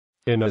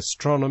In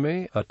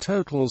astronomy, a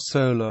total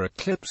solar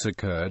eclipse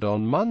occurred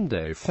on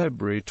Monday,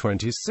 February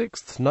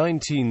 26,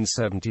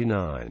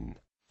 1979.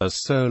 A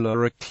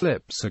solar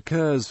eclipse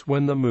occurs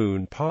when the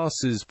Moon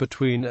passes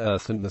between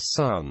Earth and the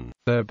Sun,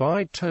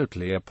 thereby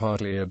totally or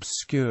partly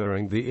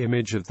obscuring the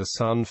image of the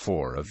Sun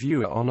for a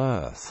viewer on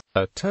Earth.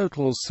 A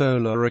total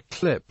solar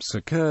eclipse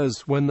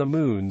occurs when the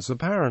Moon's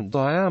apparent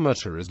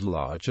diameter is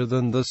larger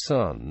than the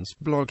Sun's,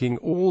 blocking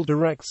all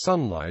direct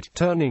sunlight,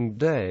 turning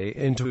day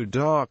into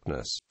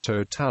darkness.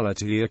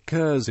 Totality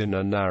occurs in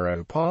a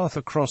narrow path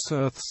across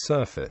Earth's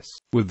surface,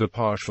 with the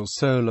partial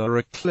solar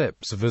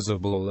eclipse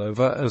visible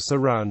over a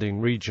surrounding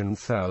region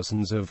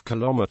thousands of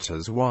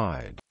kilometers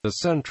wide. The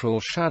central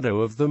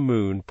shadow of the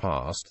Moon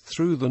passed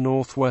through the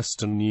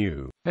northwestern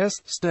U.S.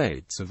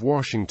 states of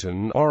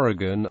Washington,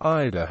 Oregon,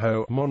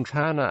 Idaho,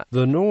 Montana,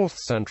 the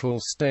north-central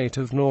state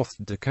of North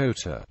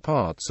Dakota,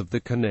 parts of the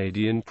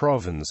Canadian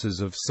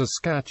provinces of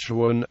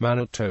Saskatchewan,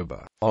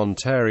 Manitoba,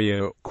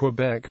 Ontario,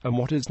 Quebec, and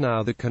what is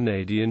now the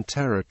Canadian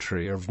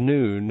territory of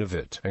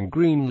Nunavut and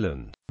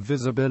Greenland.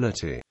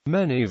 Visibility.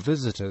 Many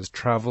visitors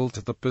travel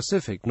to the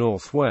Pacific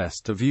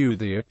Northwest to view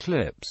the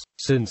eclipse,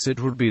 since it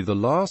would be the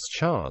last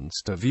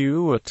chance to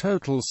view a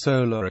total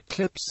solar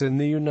eclipse in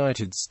the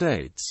United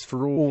States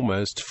for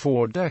almost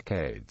 4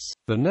 decades.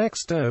 The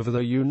next over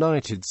the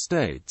United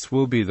States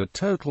will be the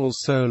total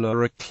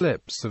solar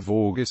eclipse of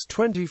August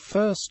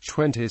 21,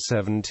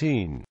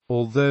 2017.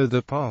 Although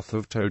the path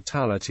of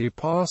totality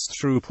passed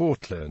through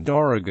Portland,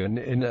 Oregon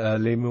in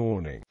early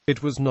morning,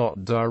 it was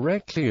not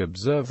directly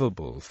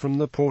observable from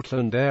the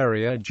Portland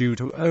area due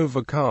to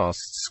overcast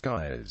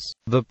skies.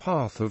 The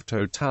path of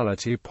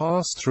totality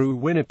passed through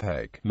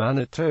Winnipeg,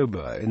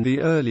 Manitoba in the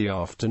early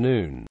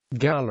afternoon.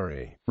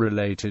 Gallery.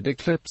 Related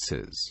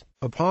eclipses.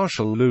 A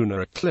partial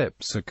lunar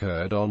eclipse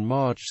occurred on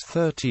March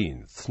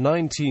 13,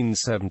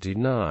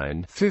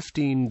 1979,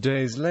 15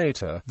 days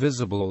later,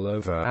 visible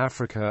over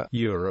Africa,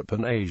 Europe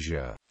and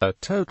Asia. A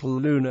total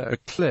lunar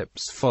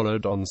eclipse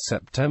followed on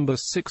September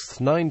 6,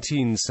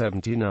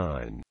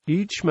 1979.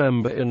 Each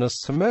member in a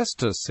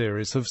semester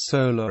series of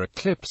solar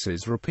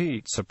eclipses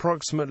repeats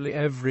approximately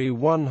every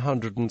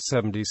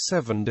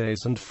 177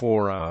 days and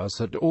 4 hours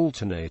at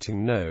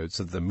alternating nodes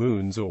of the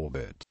Moon's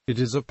orbit. It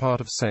is a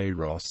part of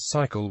Saros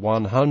cycle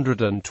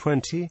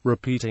 120,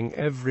 repeating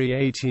every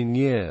 18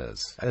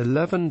 years,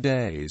 11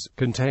 days,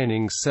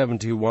 containing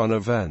 71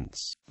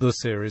 events. The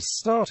series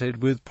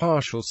started with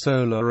partial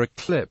solar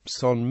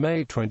eclipse on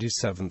May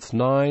 27,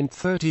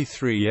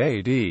 933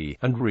 AD,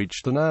 and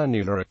reached an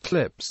annular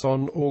eclipse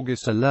on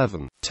August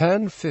 11,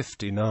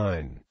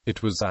 1059.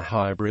 It was a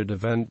hybrid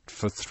event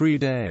for 3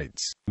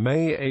 dates,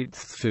 May 8,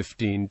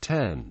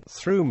 1510,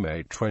 through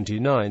May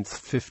 29,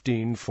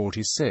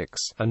 1546,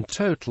 and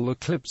total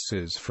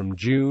eclipses from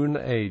June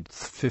 8,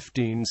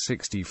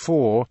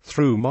 1564,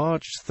 through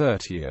March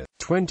 30,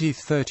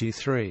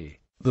 2033.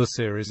 The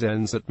series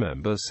ends at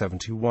member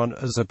 71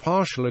 as a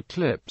partial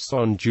eclipse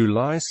on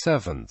July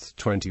 7,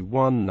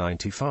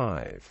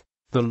 2195.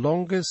 The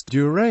longest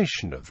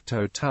duration of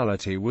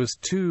totality was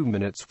 2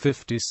 minutes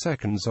 50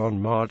 seconds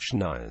on March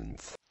 9,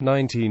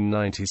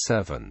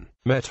 1997.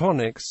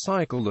 Metonic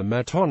cycle. The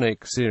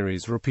Metonic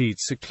series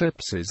repeats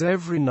eclipses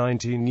every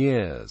 19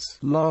 years,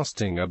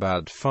 lasting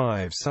about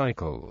 5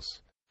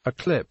 cycles.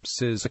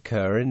 Eclipses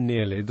occur in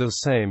nearly the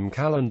same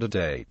calendar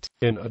date.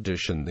 In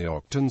addition, the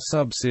Octon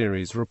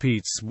subseries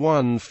repeats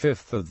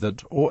 1/5 of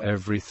that, or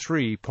every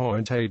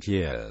 3.8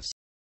 years.